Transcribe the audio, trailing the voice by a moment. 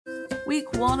Week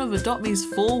 1 of AdoptMe's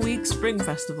 4-week Spring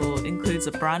Festival includes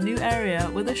a brand new area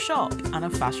with a shop and a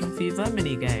Fashion Fever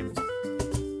minigame.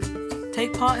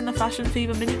 Take part in the Fashion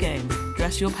Fever minigame,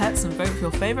 dress your pets and vote for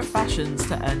your favourite fashions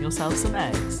to earn yourself some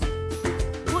eggs.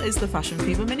 What is the Fashion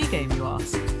Fever minigame, you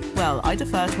ask? Well, I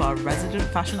defer to our resident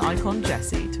fashion icon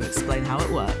Jessie to explain how it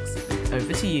works.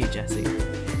 Over to you, Jessie.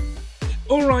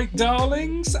 Alright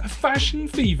darlings, Fashion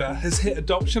Fever has hit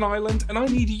Adoption Island and I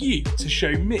need you to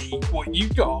show me what you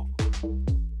got.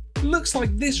 Looks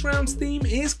like this round's theme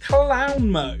is clown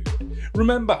mode.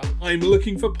 Remember, I'm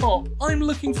looking for pop, I'm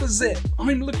looking for zip,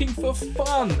 I'm looking for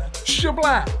fun.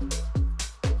 Shablam!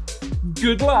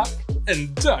 Good luck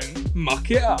and don't muck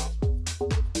it up.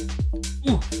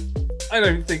 Ooh, I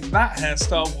don't think that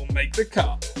hairstyle will make the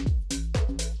cut.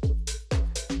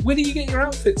 Where do you get your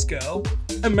outfits, girl?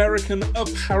 American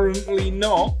apparently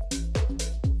not.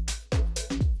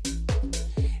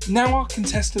 Now our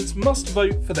contestants must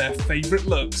vote for their favourite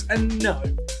looks, and no,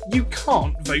 you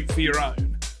can't vote for your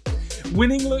own.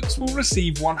 Winning looks will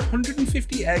receive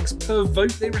 150 eggs per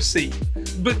vote they receive,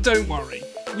 but don't worry,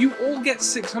 you all get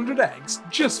 600 eggs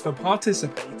just for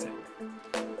participating.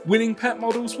 Winning pet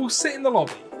models will sit in the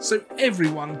lobby, so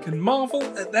everyone can marvel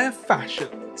at their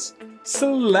fashions.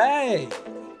 Slay!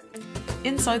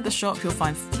 Inside the shop you'll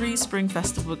find 3 Spring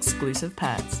Festival exclusive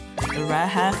pets. The rare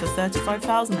hare for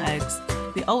 35,000 eggs,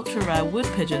 the ultra rare wood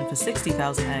pigeon for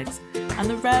 60,000 eggs, and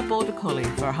the rare border collie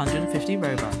for 150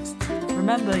 Robux.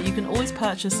 Remember, you can always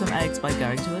purchase some eggs by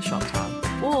going to the shop tab,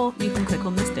 or you can click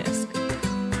on this disc.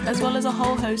 As well as a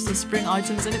whole host of spring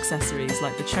items and accessories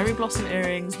like the cherry blossom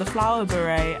earrings, the flower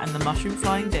beret, and the mushroom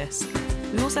flying disc.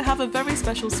 We also have a very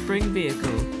special spring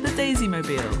vehicle, the Daisy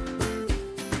Mobile.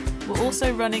 We're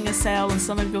also running a sale on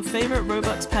some of your favourite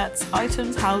Robux pets,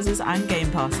 items, houses and game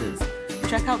passes.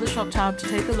 Check out the shop tab to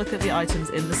take a look at the items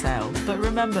in the sale, but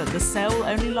remember the sale will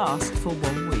only last for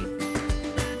 1 week.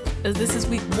 As this is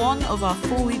week 1 of our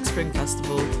 4-week Spring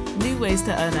Festival, new ways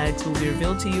to earn eggs will be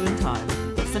revealed to you in time.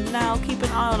 But for now, keep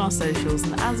an eye on our socials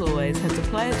and as always head to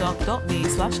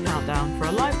PlayAdoptMe/countdown for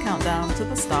a live countdown to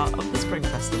the start of the Spring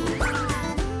Festival.